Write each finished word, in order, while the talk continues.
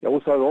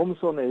Åsa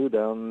Romson är ju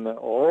den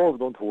av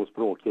de två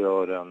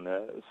språkrören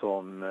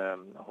som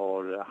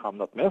har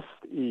hamnat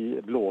mest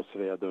i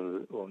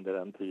blåsväder under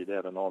en tid,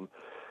 även om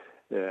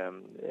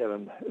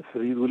även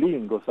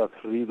Gustav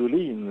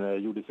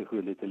Fridolin gjorde sig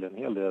skyldig till en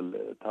hel del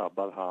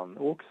tabbar han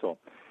också.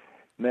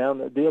 Men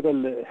det är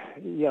väl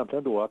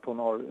egentligen då att hon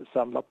har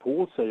samlat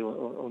på sig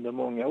under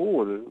många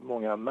år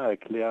många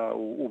märkliga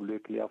och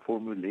olyckliga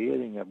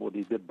formuleringar både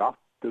i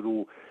debatter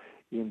och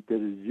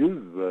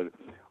intervjuer.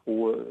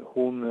 Och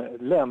hon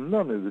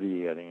lämnar nu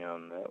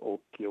regeringen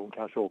och hon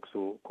kanske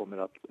också kommer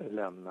att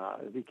lämna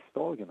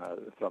riksdagen här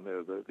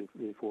framöver.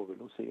 Vi får väl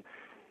se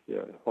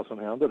vad som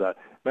händer där.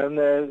 Men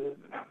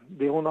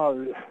det hon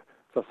har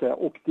så att säga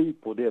åkt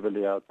dit på, det är väl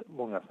det att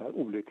många så här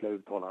olyckliga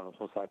uttalanden,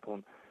 som sagt,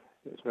 hon,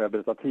 som jag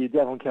berättade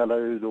tidigare, hon kallar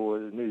ju då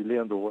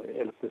nyligen då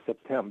 11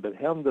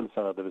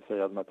 september-händelserna, det vill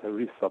säga de här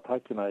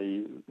terroristattackerna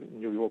i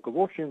New York och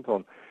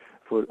Washington,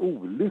 för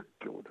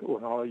olyckor. Och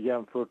hon har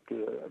jämfört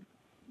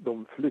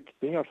de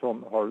flyktingar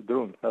som har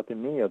drunknat i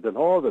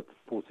Medelhavet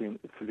på sin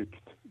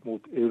flykt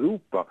mot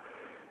Europa.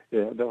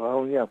 Det har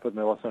hon jämfört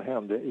med vad som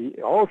hände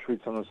i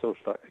Auschwitz som den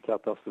största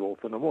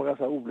katastrofen. Och många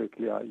så här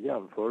olyckliga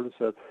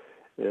jämförelser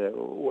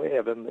och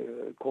även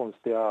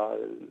konstiga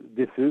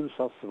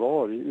diffusa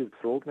svar i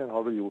utfrågningen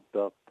har väl gjort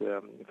att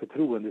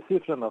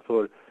förtroendesiffrorna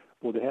för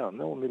både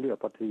henne och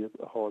Miljöpartiet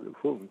har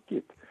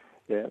sjunkit.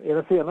 I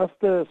den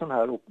senaste sån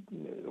här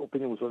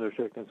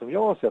opinionsundersökning som jag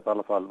har sett i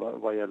alla fall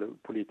vad gäller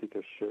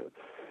politikers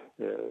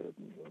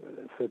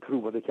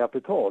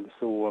förtroendekapital,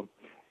 så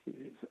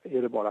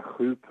är det bara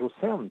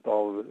 7%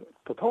 av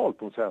totalt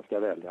de svenska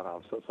väljarna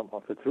alltså, som har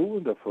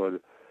förtroende för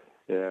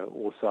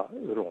Åsa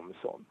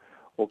Romson.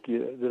 Och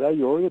det där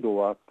gör ju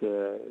då att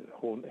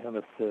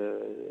hennes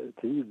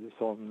tid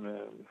som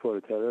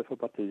företrädare för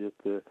partiet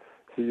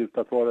ser ut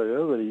att vara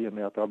över i och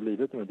med att det har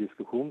blivit en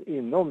diskussion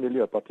inom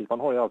Miljöpartiet. Man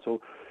har ju alltså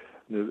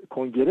nu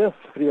kongress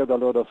fredag,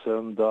 lördag,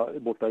 söndag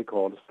borta i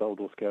Karlstad, och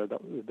då ska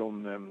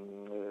de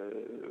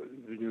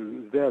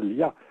ju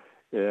välja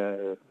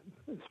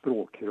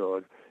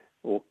språkrör.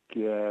 Och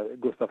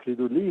Gustav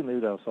Fridolin är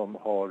ju den som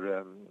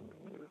har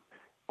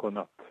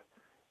kunnat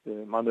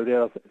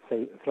manövrera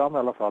sig fram i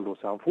alla fall då,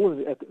 så han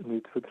får ett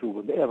nytt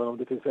förtroende, även om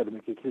det finns väldigt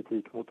mycket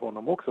kritik mot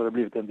honom också. Det har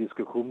blivit en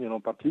diskussion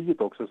inom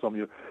partiet också som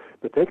ju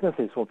betecknar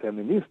sig som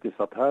feministiskt,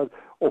 att här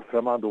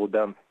offrar man då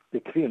det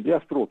kvinnliga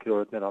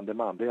språkröret medan det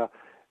manliga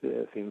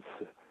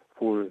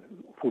får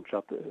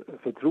fortsatt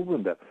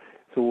förtroende.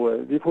 Så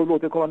vi får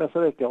återkomma nästa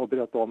vecka och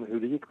berätta om hur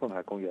det gick på den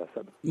här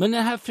kongressen. Men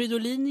den här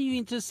Fridolin är ju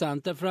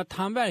intressant, därför att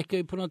han verkar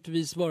ju på något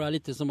vis vara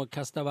lite som att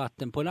kasta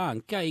vatten på en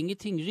anka.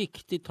 Ingenting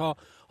riktigt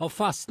har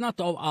fastnat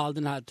av all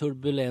den här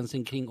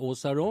turbulensen kring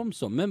Åsa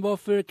Romson. Men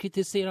varför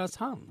kritiseras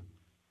han?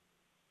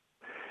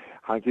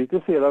 Han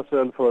kritiseras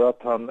väl för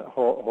att han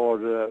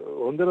har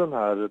under den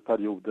här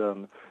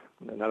perioden,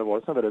 när det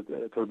var så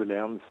väldigt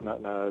turbulens,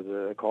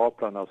 när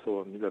Kaplan,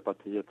 alltså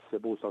Miljöpartiets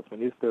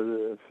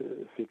bostadsminister,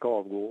 fick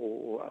avgå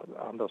och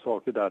andra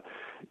saker där,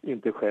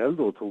 inte själv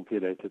då tog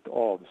tillräckligt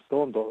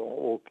avstånd,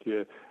 och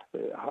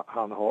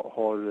han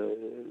har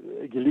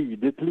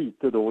glidit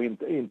lite då,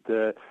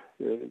 inte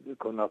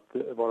kunnat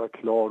vara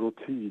klar och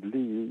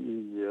tydlig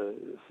i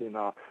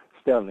sina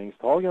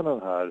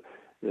ställningstaganden här.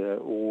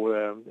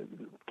 Och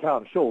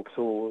kanske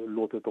också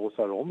låtit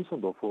Åsa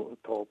Romson då få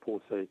ta på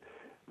sig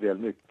väl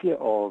mycket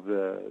av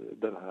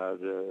den här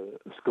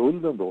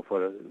skulden då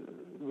för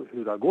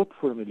hur det har gått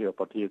för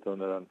Miljöpartiet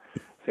under den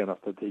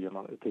senaste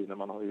tiden.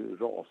 Man har ju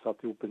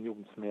rasat i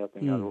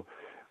opinionsmätningar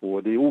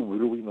och det är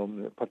oro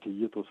inom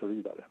partiet och så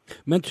vidare.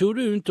 Men tror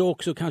du inte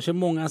också kanske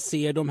många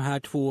ser de här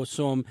två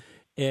som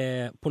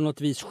på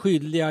något vis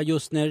skyldiga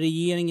just när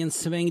regeringen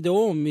svängde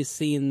om i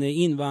sin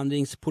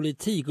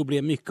invandringspolitik och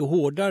blev mycket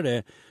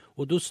hårdare,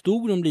 och då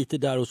stod de lite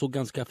där och såg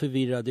ganska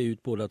förvirrade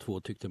ut båda två,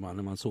 tyckte man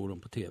när man såg dem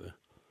på tv?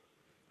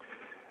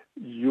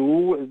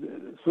 Jo,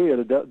 så är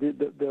det.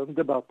 Den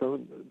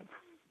debatten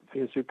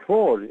finns ju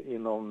kvar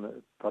inom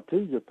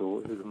partiet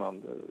då, hur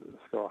man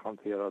ska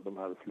hantera de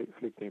här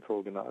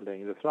flyktingfrågorna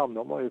längre fram.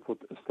 De har ju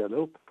fått ställa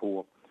upp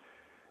på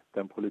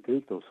den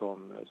politik då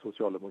som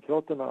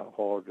Socialdemokraterna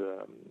har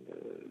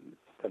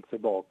ställt sig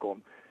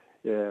bakom.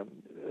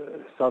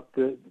 Så att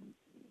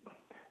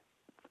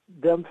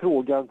den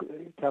frågan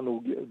kan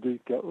nog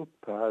dyka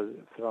upp här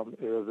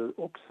framöver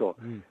också.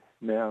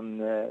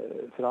 Men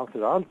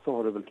framförallt så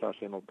har det väl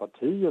kanske inom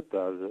partiet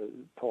där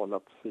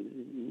talats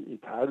i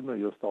termer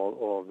just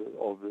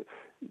av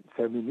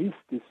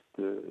feministiskt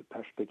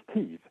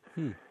perspektiv.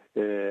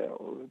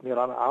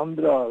 Medan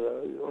andra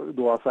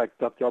då har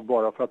sagt att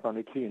bara för att man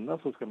är kvinna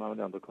så ska man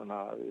väl ändå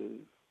kunna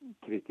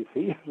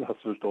kritiseras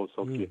förstås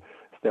och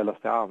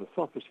ställas till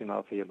ansvar för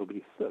sina fel och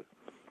brister.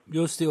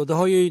 Just det, och det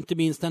har ju inte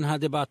minst den här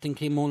debatten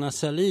kring Mona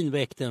Sahlin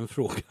väckt en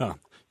fråga,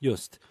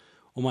 just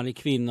om man är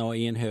kvinna och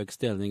i en hög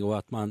ställning och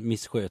att man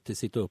missköter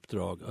sitt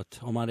uppdrag, att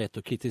har man rätt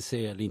att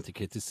kritisera eller inte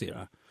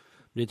kritisera.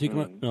 Det tycker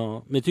man,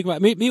 ja, men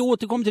vi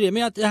återkommer till det.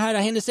 Men att det här,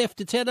 hennes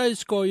efterträdare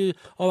ska ju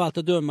av allt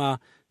att döma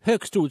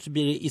högst troligt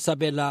blir det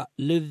Isabella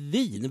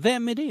Lövin.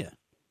 Vem är det?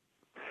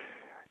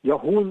 Ja,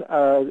 hon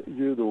är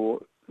ju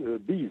då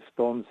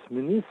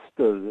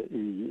biståndsminister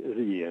i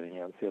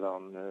regeringen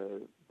sedan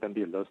den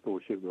bildades då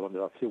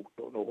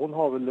 2014. Och hon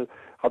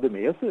hade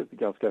med sig ett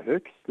ganska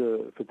högt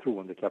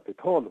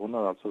förtroendekapital. Hon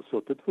har alltså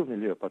suttit för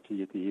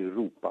Miljöpartiet i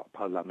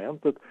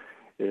Europaparlamentet.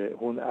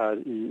 Hon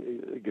är i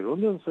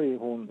grunden så är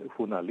hon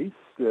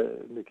journalist,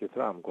 mycket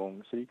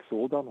framgångsrik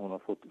sådan. Hon har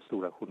fått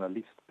stora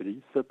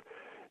journalistpriset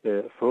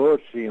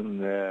för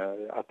sin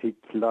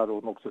artiklar.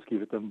 Hon har också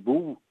skrivit en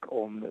bok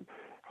om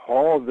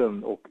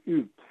haven och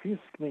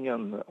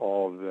utfiskningen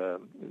av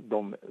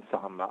de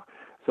samma.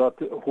 Så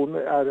att hon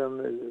är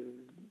en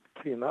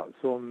kvinna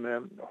som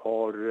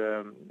har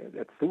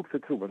ett stort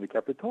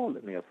förtroendekapital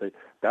med sig.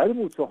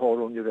 Däremot så har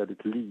hon ju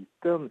väldigt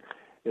liten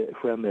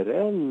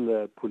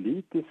generell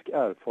politisk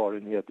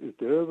erfarenhet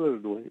utöver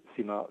då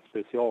sina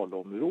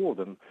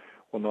specialområden.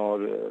 Hon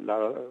har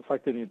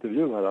sagt i en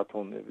intervju här att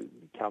hon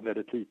kan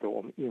väldigt lite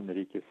om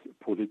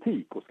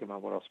inrikespolitik, och ska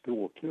man vara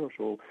språkrör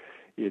så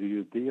är det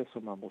ju det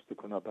som man måste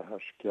kunna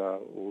behärska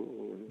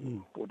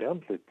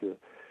ordentligt.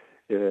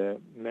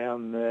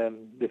 Men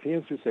det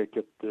finns ju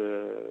säkert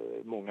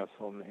många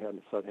som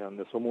hälsar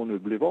henne, som hon nu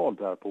blir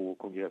vald här på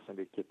kongressen,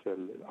 vilket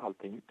väl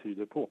allting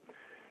tyder på.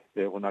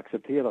 Hon har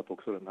accepterat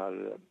också den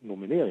här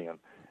nomineringen.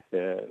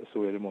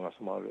 Så är det många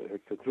som har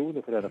högt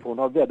förtroende för henne. För hon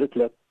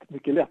har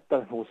mycket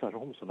lättare än Åsa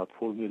Romson att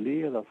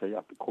formulera sig,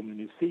 att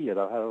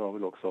kommunicera. Här har hon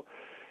väl också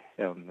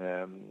en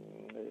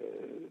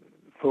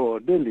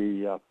fördel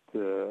i att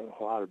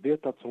ha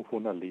arbetat som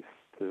journalist.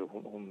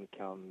 Hon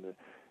kan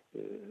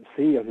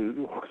se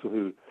hur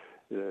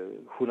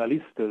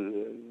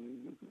journalister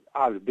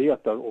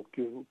arbetar och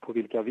på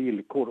vilka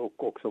villkor,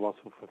 och också vad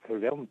som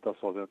förväntas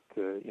av ett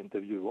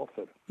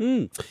intervjuoffer.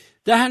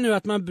 Det här nu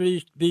att man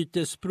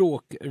byter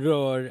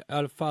språkrör, i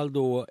alla fall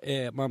då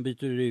man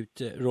byter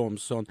ut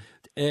Romson,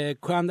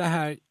 kan det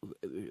här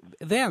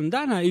vända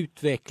den här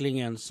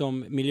utvecklingen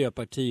som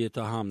Miljöpartiet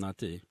har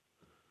hamnat i?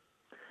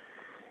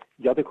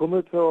 Ja, det kommer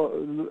att ta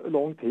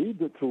lång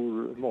tid,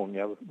 tror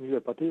många.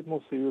 Miljöpartiet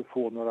måste ju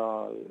få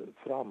några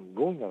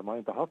framgångar. Man har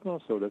inte haft några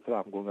större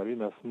framgångar. Det är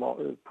mest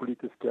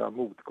politiska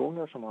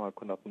motgångar som man har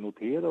kunnat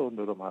notera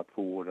under de här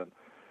 2 åren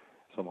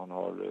som man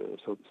har,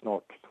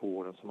 snart 2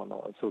 åren som man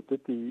har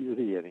suttit i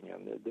regeringen.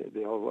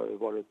 Det har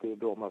varit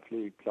Bromma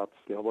flygplats,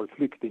 det har varit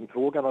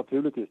flyktingfrågan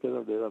naturligtvis, det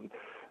är den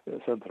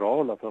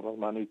centrala, för att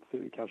man är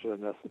kanske det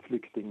mest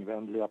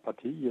flyktingvänliga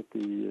partiet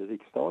i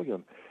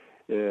riksdagen.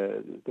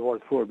 Det har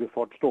varit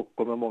förbifart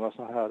Stockholm och många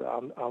så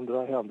här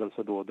andra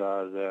händelser då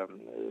där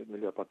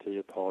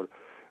Miljöpartiet har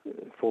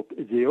fått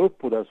ge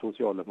upp och där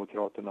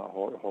Socialdemokraterna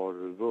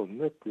har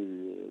vunnit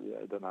i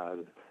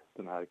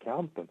den här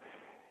kampen.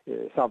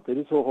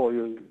 Samtidigt så har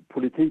ju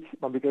politik,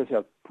 man brukar säga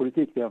att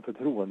politik är en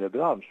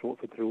förtroendebransch, och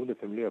förtroende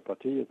för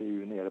Miljöpartiet är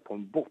ju nere på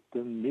en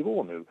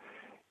bottennivå nu.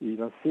 I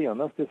den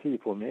senaste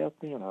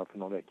SIFO-mätningen här för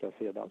någon vecka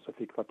sedan så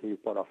fick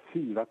partiet bara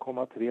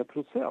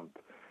 4,3%.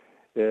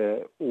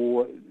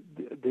 Och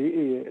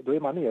då är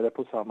man nere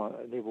på samma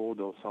nivå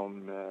då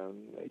som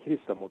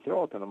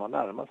Kristdemokraterna, man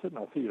närmar sig den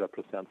här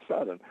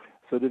 4%-spärren.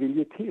 Så det vill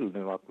ju till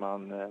nu att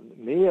man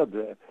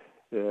med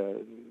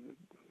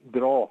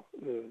bra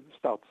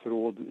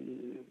statsråd,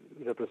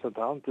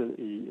 representanter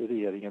i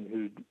regeringen,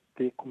 hur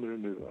det kommer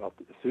nu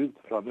att se ut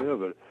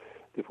framöver,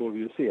 det får vi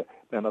ju se.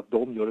 Men att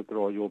de gör ett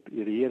bra jobb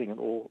i regeringen,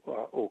 och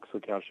också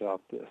kanske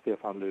att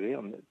Stefan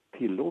Löfven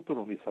tillåter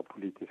dem vissa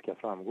politiska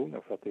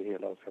framgångar för att det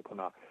hela ska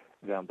kunna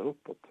vända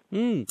uppåt.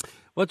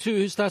 Vad tror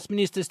du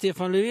statsminister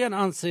Stefan Löfven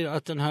anser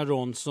att den här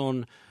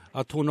Romson,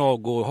 att hon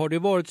avgår? Har det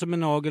varit som en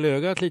nagel i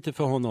ögat lite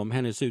för honom,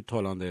 hennes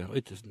uttalande?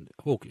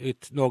 Och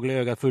ett nagel i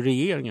ögat för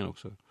regeringen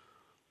också?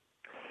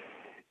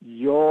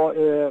 Ja,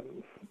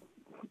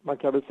 man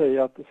kan väl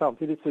säga att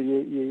samtidigt så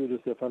ger ju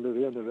Stefan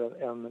Löfven nu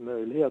en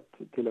möjlighet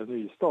till en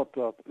nystart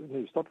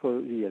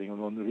för regeringen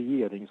och en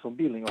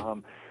regeringsombildning, och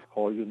han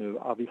har ju nu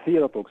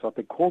aviserat också att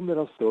det kommer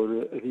en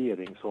större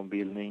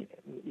regeringsombildning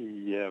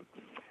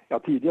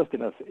tidigast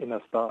i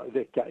nästa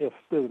vecka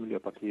efter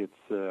Miljöpartiets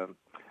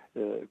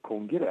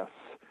kongress.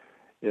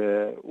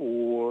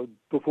 Och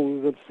då får vi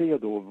väl se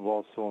då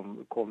vad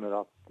som kommer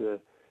att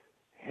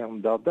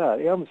hända där.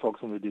 En sak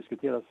som vi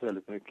diskuteras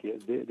väldigt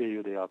mycket, det är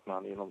ju det att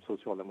man inom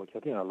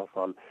socialdemokratin i alla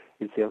fall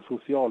vill se en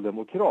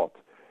socialdemokrat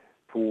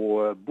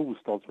på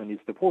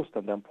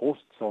bostadsministerposten, den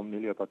post som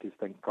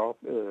miljöpartisten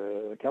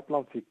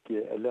Kaplan fick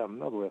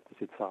lämna då efter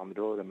sitt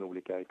samröre med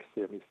olika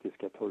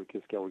extremistiska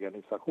turkiska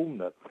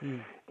organisationer.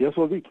 Det är en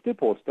så viktig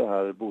post, det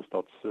här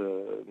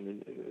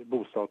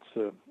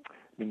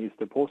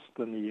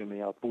bostadsministerposten, i och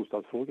med att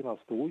bostadsfrågorna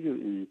står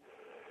ju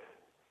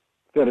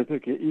väldigt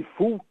mycket i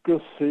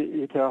fokus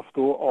i kraft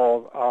då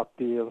av att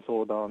det är en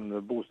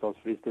sådan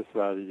bostadsbrist i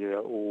Sverige,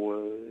 och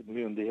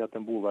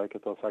myndigheten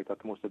Boverket har sagt att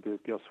det måste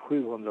byggas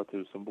 700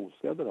 000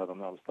 bostäder här de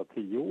närmsta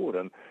 10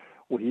 åren.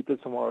 Och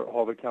hittills som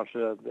har väl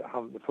kanske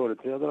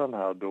företrädaren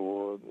här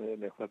då,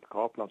 Majoritet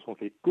Kaplan, som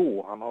fick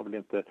gå, han har väl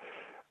inte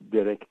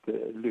direkt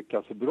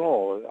lyckats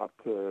bra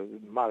att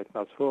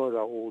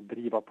marknadsföra och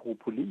driva på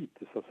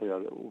politiskt, så att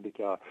säga,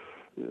 olika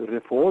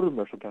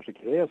reformer som kanske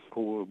krävs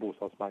på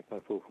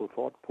bostadsmarknaden för att få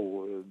fart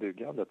på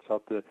byggandet. Så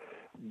att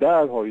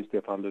där har ju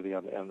Stefan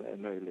Löfven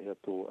en möjlighet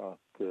då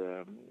att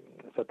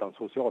sätta en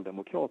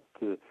socialdemokrat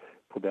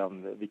på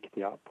den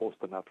viktiga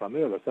posten här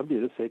framöver. Sen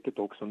blir det säkert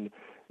också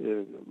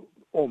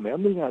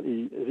omändringar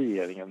i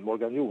regeringen.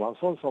 Morgan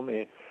Johansson som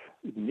är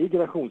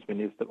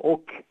migrationsminister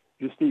och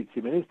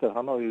justitieminister,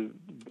 han har ju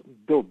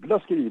dubbla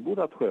skrivbord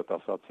att sköta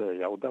så att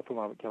säga, och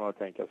därför kan man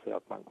tänka sig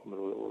att man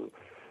kommer att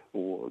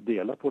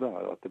dela på det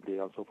här och att det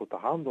blir alltså få ta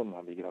hand om de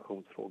här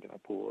migrationsfrågorna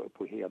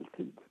på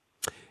heltid.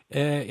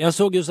 Jag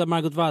såg just att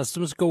Margot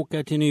Wallström ska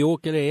åka till New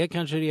York, eller är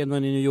kanske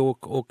redan i New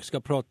York, och ska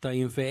prata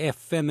inför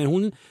FN, men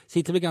hon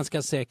sitter väl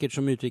ganska säkert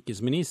som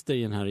utrikesminister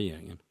i den här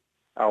regeringen?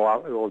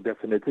 Ja,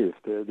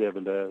 definitivt. Det är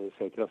väl det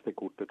säkraste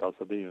kortet.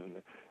 Alltså det är ju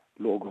en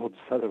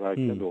lågoddsare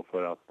verkligen då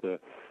för att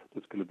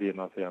det skulle bli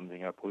några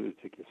förändringar på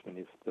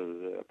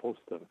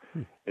utrikesministerposten.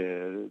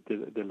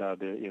 Det lär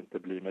det inte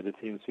bli, men det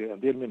finns ju en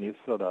del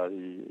ministrar där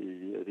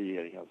i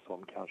regeringen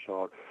som kanske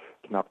har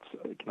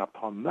knappt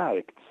har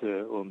märkts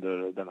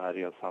under den här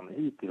resan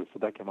hittills. Så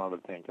där kan man väl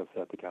tänka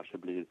sig att det kanske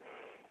blir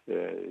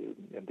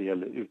en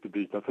del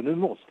utbyten. För nu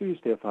måste ju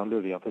Stefan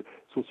Löfven, för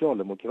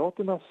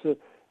Socialdemokraternas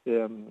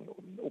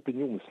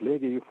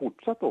opinionsläge är ju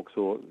fortsatt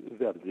också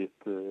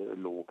väldigt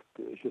lågt.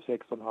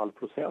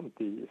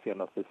 26,5% i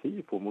senaste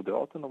SIFO.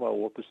 Moderaterna var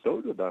åter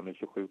större där med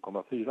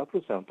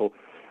 27,4%. Och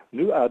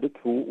nu är det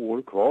 2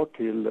 år kvar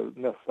till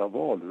nästa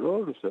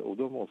valrörelse och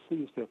då måste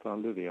ju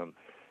Stefan Löfven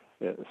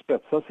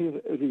spetsa sin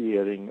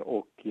regering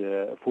och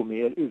få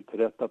mer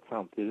uträttat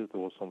samtidigt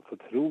då som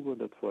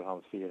förtroendet för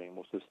hans regering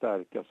måste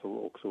stärkas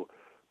och också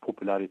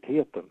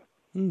populariteten.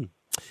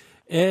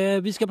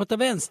 Vi ska prata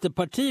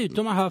Vänsterpartiet.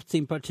 De har haft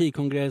sin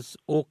partikongress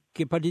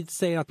och partiet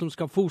säger att de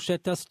ska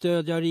fortsätta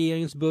stödja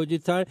regeringens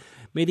budgetar.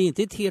 Men det är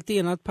inte ett helt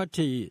enat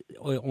parti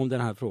om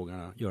den här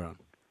frågan, Göran.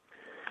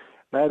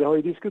 Nej, det har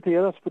ju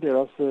diskuterats på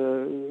deras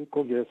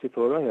kongress i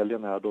förra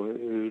helgen här då,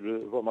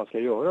 vad man ska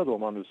göra då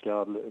om man nu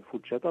ska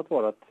fortsätta att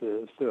vara ett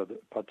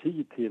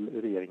stödparti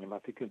till regeringen. Man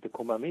fick ju inte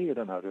komma med i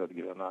den här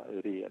rödgröna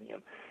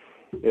regeringen.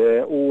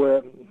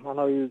 Och man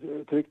har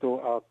ju tyckt då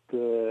att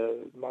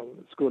man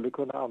skulle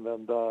kunna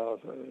använda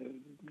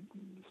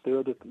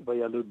stödet vad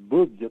gäller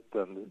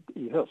budgeten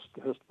i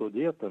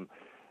höstbudgeten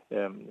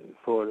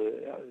för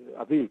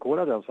att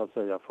villkora den så att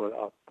säga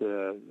för att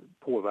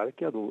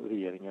påverka då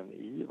regeringen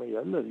i vad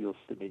gäller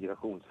just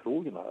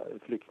migrationsfrågorna,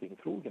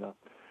 flyktingfrågorna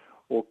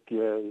och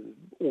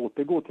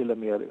återgå till en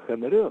mer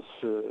generös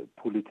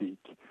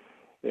politik.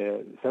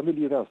 Sen vill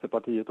ju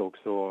Vänsterpartiet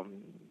också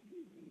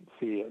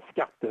se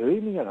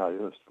skattehöjningar här i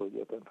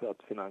höstbudgeten för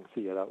att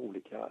finansiera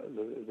olika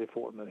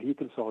reformer.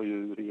 Hittills har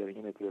ju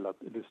regeringen inte velat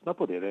lyssna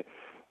på det.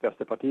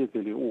 Vänsterpartiet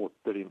vill ju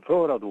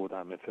återinföra då det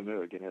här med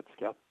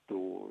förmögenhetsskatt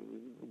och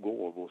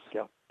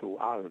gåvoskatt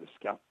och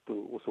arvsskatt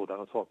och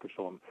sådana saker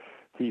som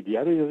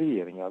tidigare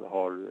regeringar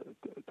har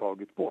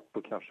tagit bort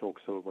och kanske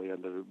också vad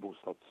gäller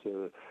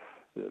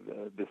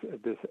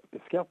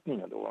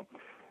bostadsbeskattningen då.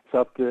 Så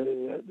att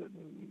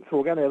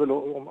frågan är väl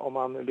om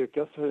man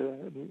lyckas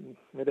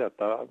med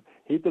detta.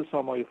 Hittills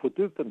har man ju fått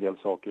ut en del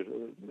saker,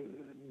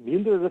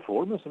 mindre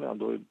reformer som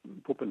ändå är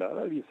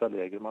populära i vissa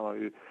läger. Man har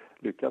ju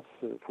lyckats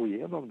få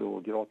igenom då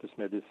gratis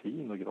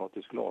medicin och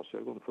gratis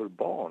glasögon för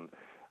barn,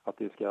 att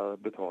det ska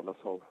betalas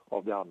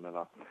av det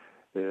allmänna.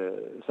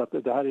 Så att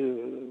det här är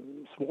ju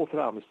små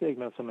framsteg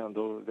men som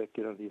ändå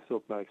väcker en viss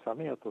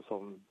uppmärksamhet och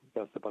som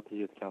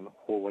Vänsterpartiet kan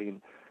håva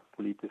in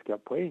politiska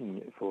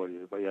poäng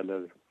för vad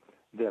gäller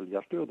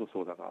väljarstöd och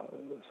sådana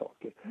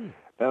saker.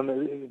 Men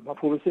man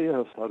får väl se i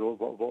höst här då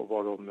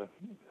vad de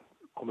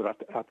kommer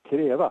att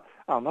kräva.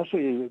 Annars är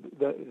ju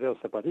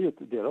Vänsterpartiet,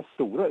 deras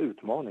stora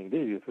utmaning, det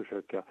är ju att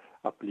försöka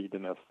att bli det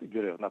mest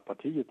gröna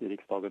partiet i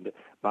riksdagen.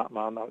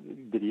 Man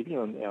driver ju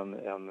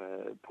en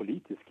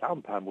politisk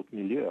kamp här mot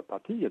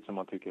Miljöpartiet som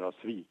man tycker har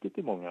svikit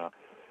i många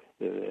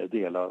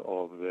delar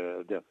av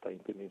detta,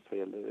 inte minst vad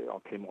gäller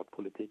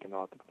klimatpolitiken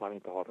och att man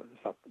inte har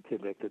satt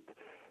tillräckligt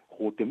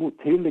hårt emot.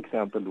 Till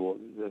exempel då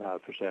den här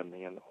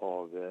försäljningen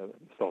av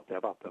statliga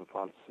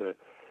Vattenfalls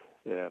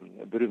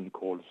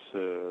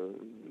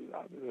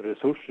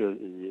brunkolsresurser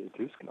i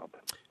Tyskland.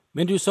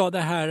 Men du sa det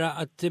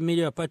här att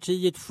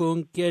Miljöpartiet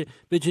sjunker.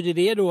 Betyder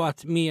det då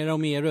att mer och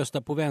mer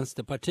röstar på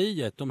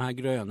Vänsterpartiet, de här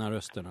gröna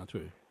rösterna,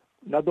 tror du?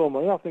 Nej, de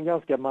har ju haft en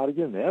ganska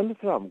marginell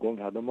framgång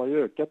här. De har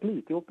ju ökat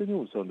lite i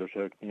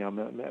opinionsundersökningar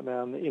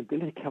men inte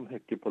lika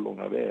mycket på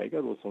långa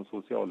vägar då som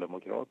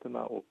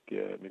Socialdemokraterna och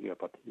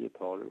Miljöpartiet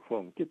har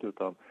sjunkit,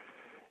 utan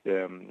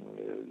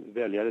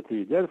väljare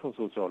tidigare från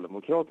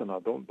Socialdemokraterna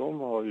de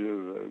har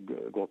ju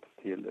gått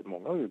till,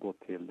 många har ju gått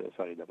till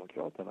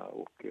Sverigedemokraterna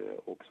och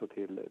också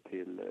till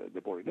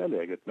det borgerliga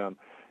lägret, men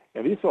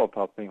en viss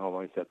avtappning har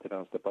man ju sett i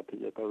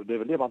Vänsterpartiet och det är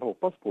väl det man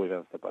hoppas på i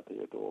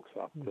Vänsterpartiet då också,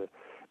 att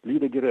blir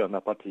det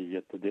gröna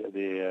partiet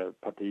det är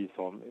parti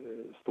som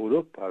står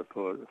upp här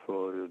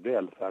för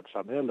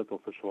välfärdssamhället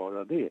och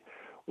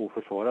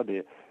försvara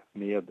det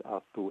med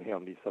att då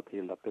hänvisa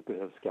till att det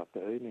behövs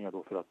skattehöjningar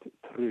då för att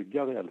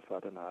trygga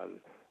välfärden här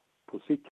på sikt.